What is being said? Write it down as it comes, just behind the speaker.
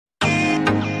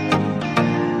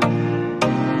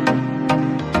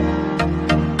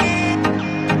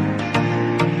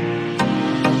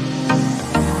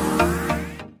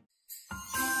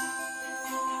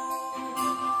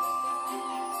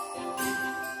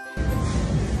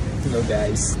Hello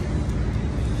guys.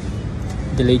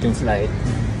 Delayed yung flight.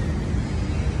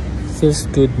 Feels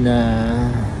good na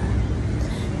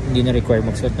hindi na require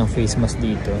magsuot ng face mask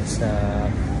dito sa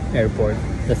airport.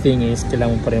 The thing is,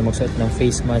 kailangan mo pa rin magsuot ng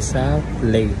face mask sa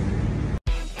plane.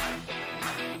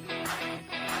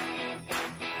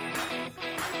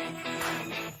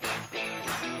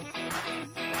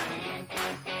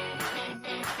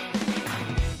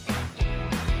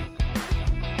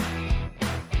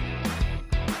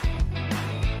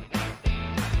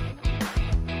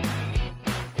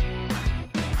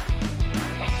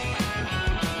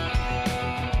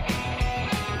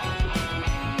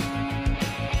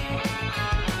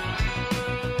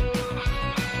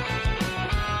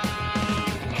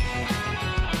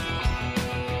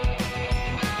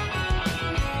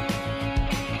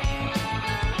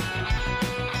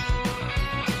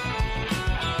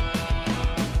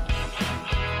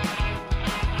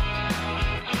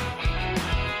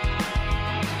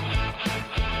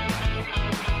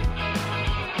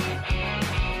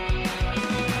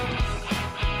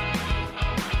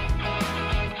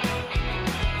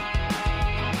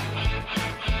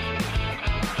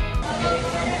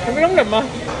 Ano lang naman?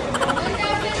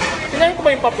 Kinain ko ba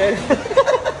yung papel?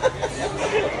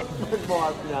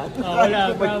 Wala,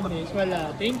 promise. Wala.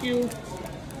 Thank you.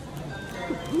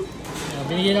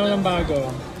 Binigyan ako ng bago.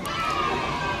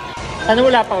 Sana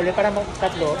wala pa ulit para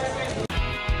tatlo.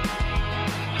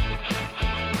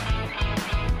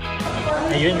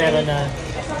 Ayun, meron na.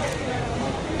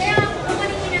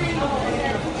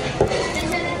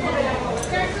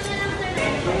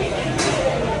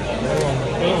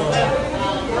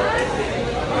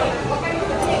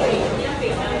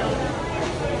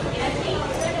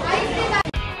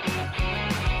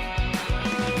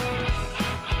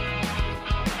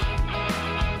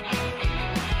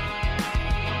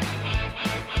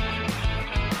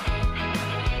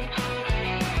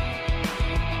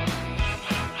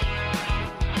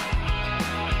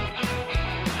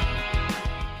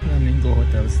 Flamingo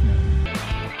Hotels na.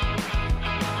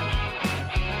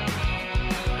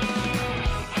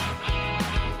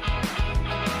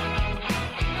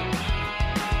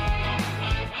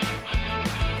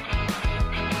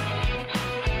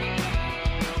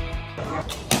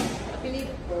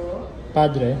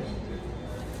 Padre?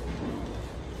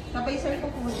 Sabay sir po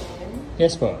po.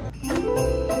 Yes po.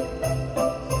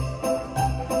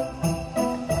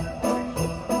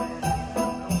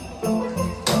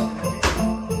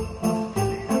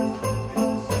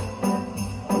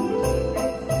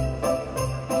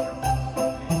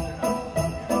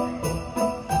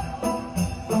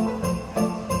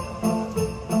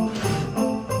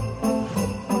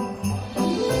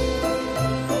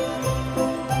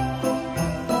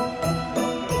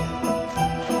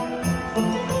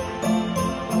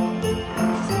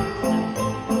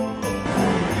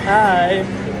 Hi!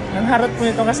 Ang harap po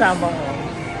nitong kasama ko.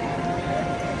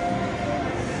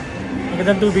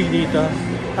 Magandang tubig dito.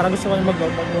 Parang gusto ko na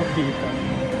mag-move dito.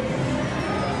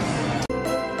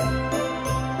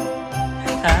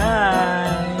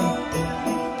 Hi!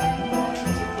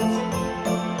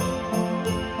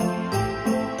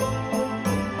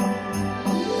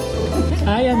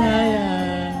 Ayan,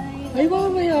 ayan. Ay, wow,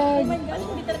 mayag. Oh my gosh,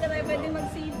 hindi talaga tayo pwede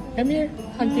mag-save. Come here.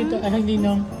 Hug tito. Ay, hug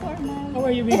ninong. How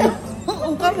are you, baby? Oo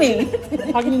kami.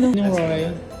 Hug ninong ni Roy.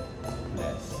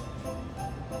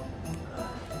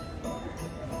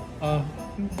 Oh,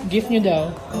 gift niyo daw.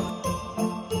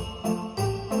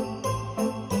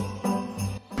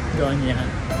 Doon yan.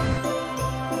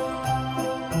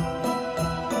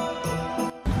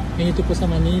 Ganito po sa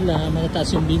Manila,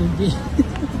 matataas yung building.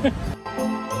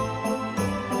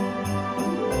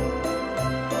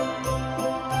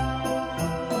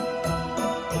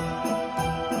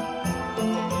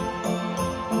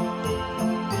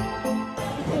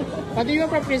 What do you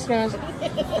want for Christmas?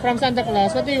 From Santa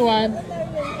Claus, what do you want?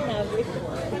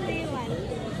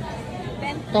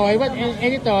 Toy? What?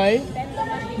 Any toy?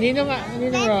 Ninong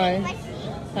Roy?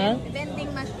 Huh?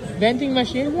 Vending machine. Vending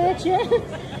machine? What yan?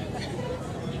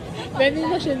 Vending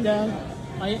machine daw.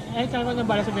 Ay, saan ko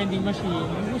nabala sa vending machine?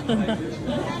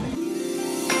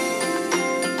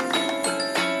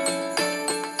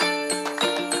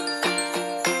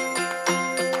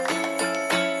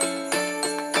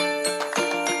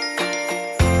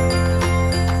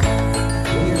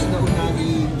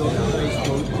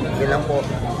 Ilang po?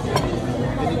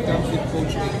 When it comes with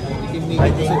poached egg, you can make I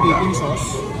it think sa baking sauce.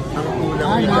 ang kulang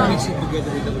Ah, You yeah. can mix it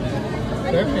together with the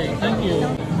meat. Perfect, thank you.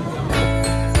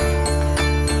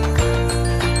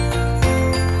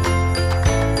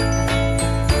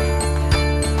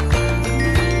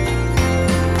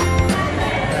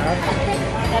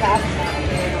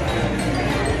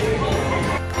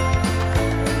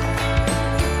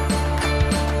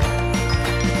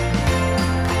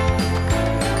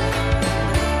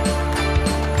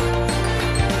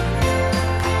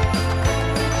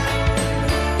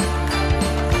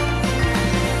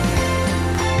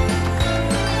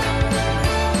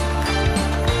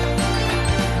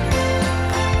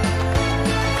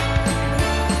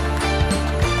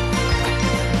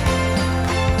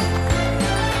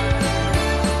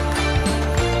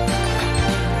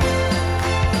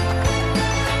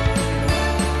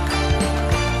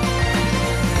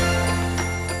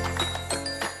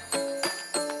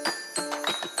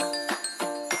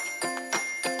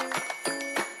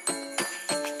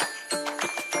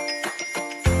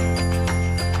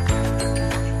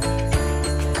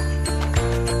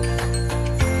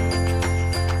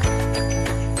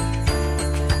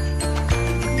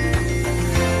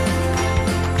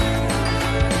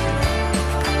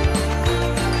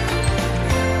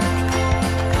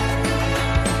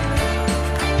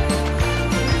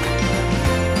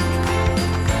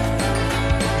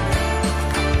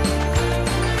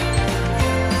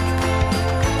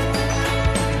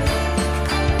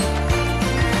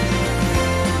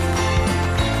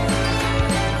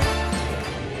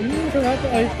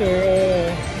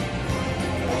 Okay.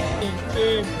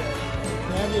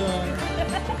 Love you.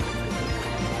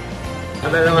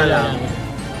 Dalawa lang.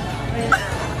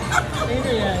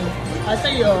 Ano yan?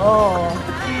 Sa'yo.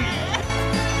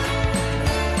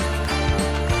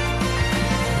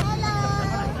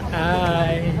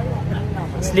 Hi.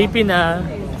 Sleepy na.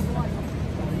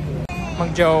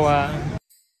 Magjowa.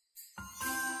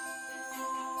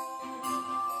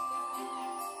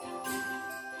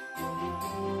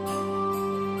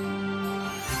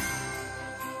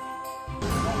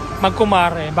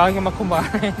 Magkumare. Bakit ka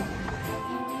magkumare?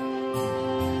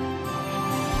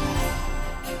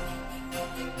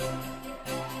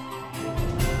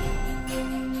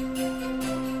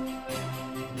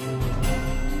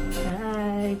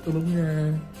 Hi! Tulog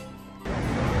na.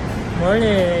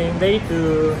 Morning! Day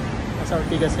 2. Nasa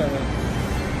Ortigas kami.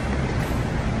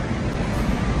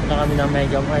 Punta kami ng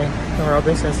Mega Mall. Ng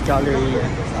Robinson's Gallery.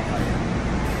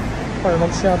 Para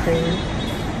mag-shopping.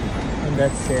 And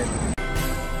that's it.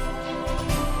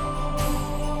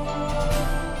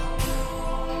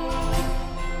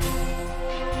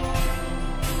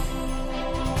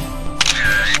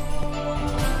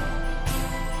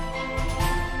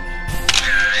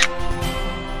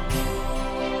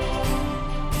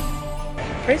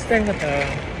 First time ko to.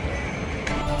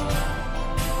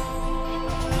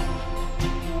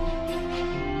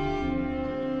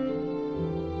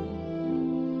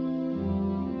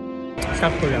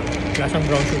 Sakto lang. Lasang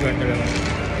brown sugar na lang.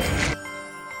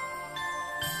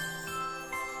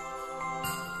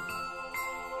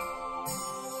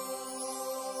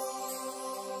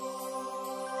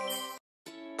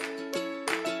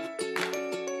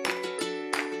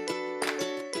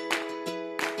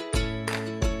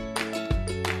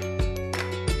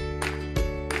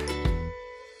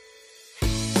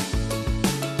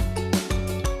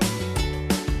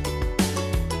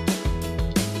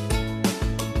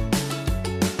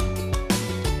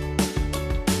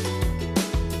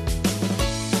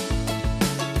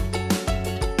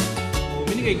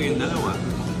 Binigay ko yung dalawa.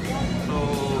 So,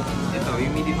 ito,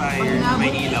 humidifier,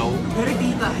 may ilaw. Very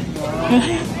tita.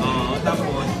 Oo,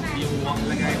 tapos yung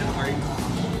lagay ng card.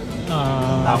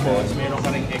 Tapos meron ka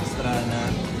ring extra na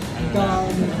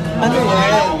Ano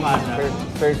yan? Umada.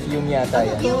 Perfume yata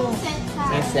yan.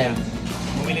 Scent.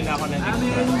 Bumili na ako ng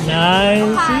extra.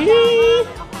 Nice!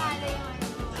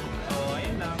 So,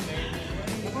 ayun lang.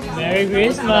 Merry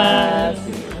Christmas!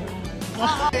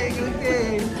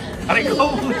 Aray ko!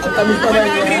 Ang tamis pa lang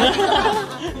yan.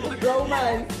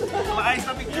 Romance! Maayos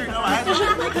na picture naman.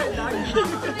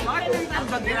 Bakit yung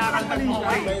pag kinakantag mo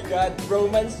Oh my God,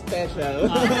 romance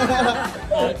special.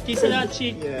 Kiss na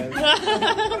cheek. Yes.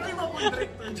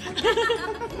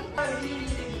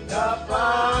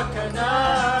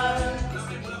 Napakanan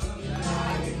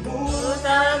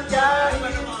Limutan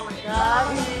kahit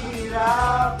kahihirapan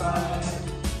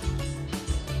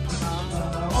Ang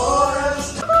mga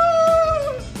oras na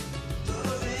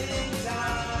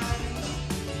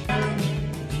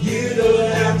You don't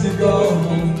have to go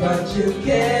home, but you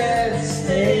can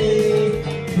stay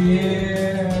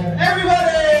here.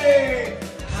 Everybody!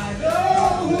 I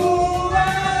know who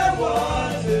I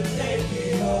want to take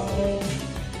me home.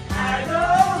 I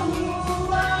know who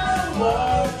I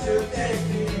want to take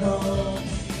me home.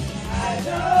 I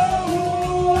know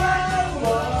who I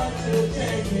want to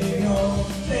take me home.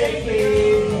 Take me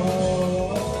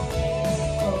home.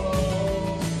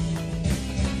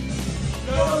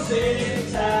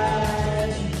 Closing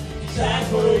time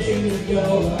for you to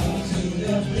go to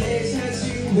the places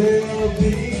you will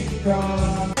be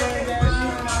from.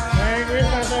 Merry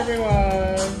Christmas,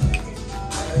 everyone!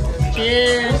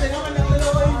 Cheers!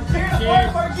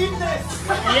 Cheers! Forgiveness!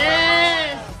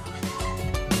 Yes!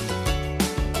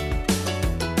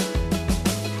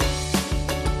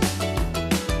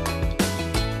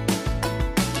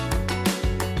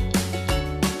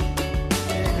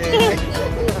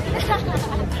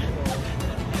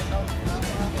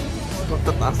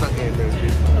 Magtataas ang energy.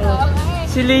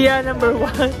 Si Leah, number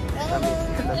 1.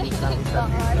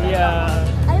 Yeah.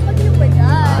 Ay, mag-yung ba dyan?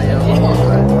 Ayaw.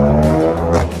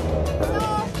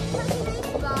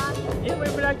 Yeah,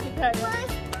 may vlog kita.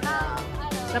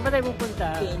 Saan ba tayo pupunta?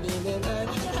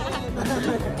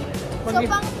 So,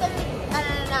 pang third, ano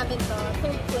na namin to?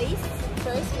 Third place?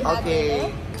 First, we had Okay.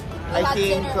 dinner. I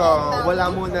think wala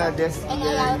muna this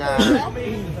year na.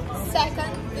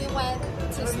 Second, we went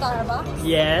to Starbucks.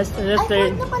 Yes, and the Ay,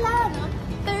 third. fourth na pala, no?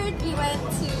 Third, we went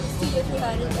to Studio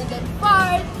 300. And then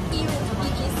fourth, here in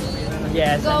BGC.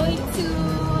 Yes. Going to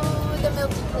the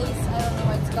Milky Place. I don't know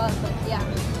what it's called, but yeah.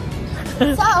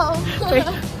 So,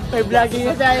 May vlogging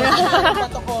na tayo.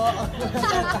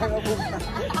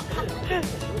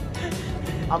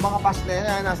 Ang mga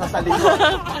pasneya nasa sa likod.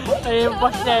 Ay, yung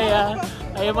pasneya.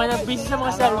 Ay, yung mga busy sa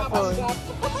mga cellphone.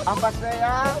 Ang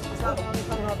pasneya, kasama ang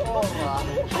isang hatong.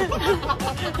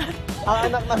 Ang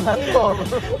anak ng hatong.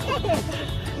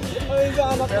 Ay, isang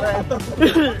anak ng hatong.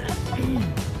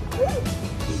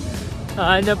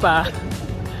 Ano pa?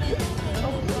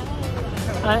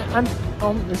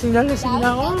 Lasing na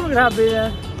ako. Grabe na.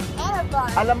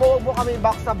 Alam mo, huwag mo kami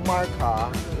backstab mark ha.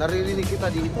 Naririnig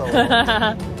kita dito.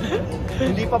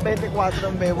 Hindi pa 24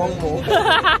 ang bewang mo.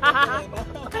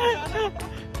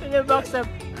 Ano backstab?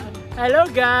 Hello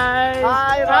guys!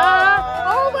 Hi, Ron!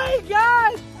 Oh my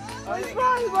God! It's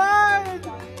my word!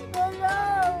 Hello!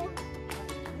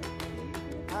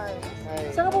 Hi. Hi.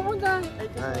 Saan ka pupunta?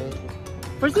 Hi.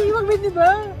 First thing you mag-meet, di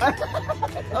ba?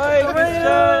 Ay,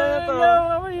 Christian! Hello!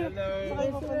 How are you?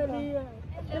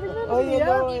 Hello! Oh,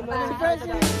 hello! Surprise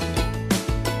you!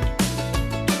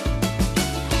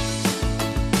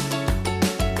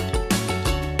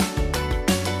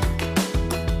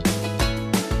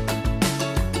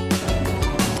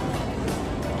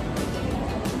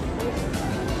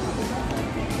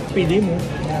 Pili mo.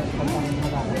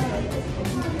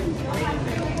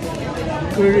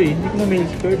 Curry. Hindi ko na-mail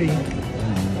curry.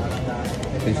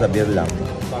 Ito yung sa beer lang.